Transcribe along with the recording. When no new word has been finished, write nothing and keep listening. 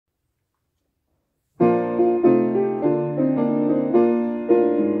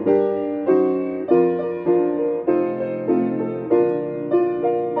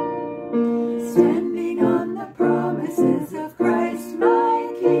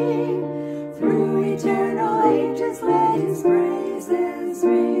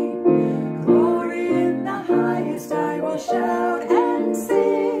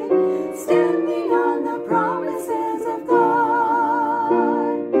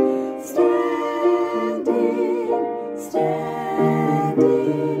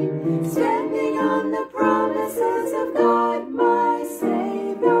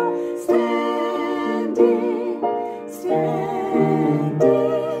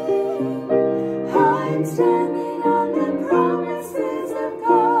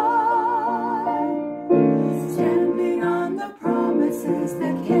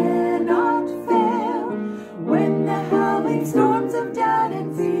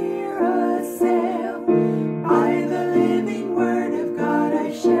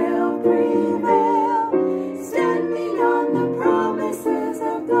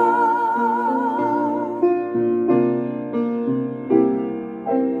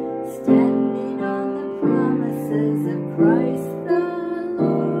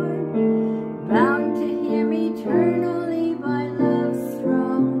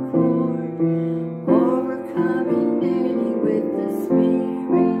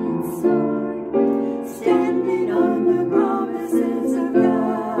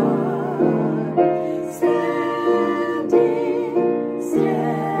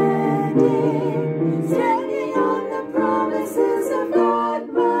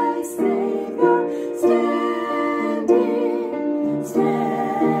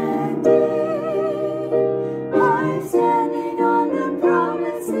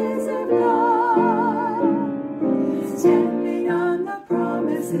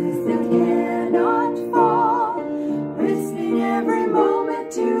promises that cannot fall, listening every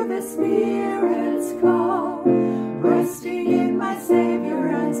moment to the Spirit's call, resting in my Savior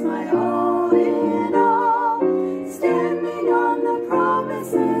as my all in all, standing on the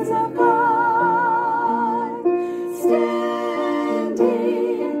promises of God, standing,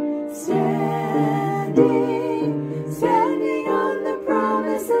 standing, standing on the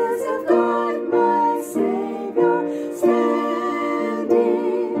promises of God, my Savior, standing,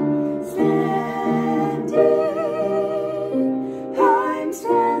 standing, I'm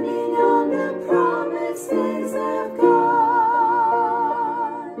standing on the promises of God.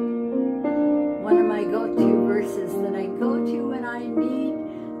 One of my go-to verses that I go to when I need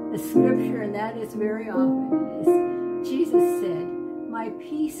the scripture, and that is very often, is Jesus said, "My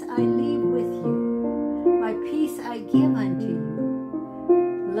peace I leave with you, my peace I give unto you.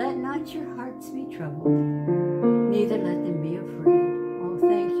 Let not your hearts be troubled, neither let them be afraid." Oh,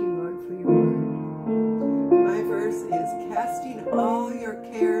 thank you, Lord, for your word. My verse is, "Casting all your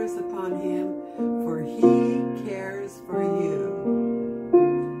cares upon him, for he cares for you."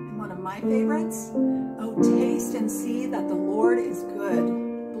 And one of my favorites, "Oh, taste and see that the Lord is good.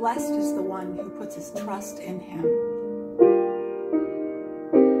 Blessed is the one who puts his trust in him."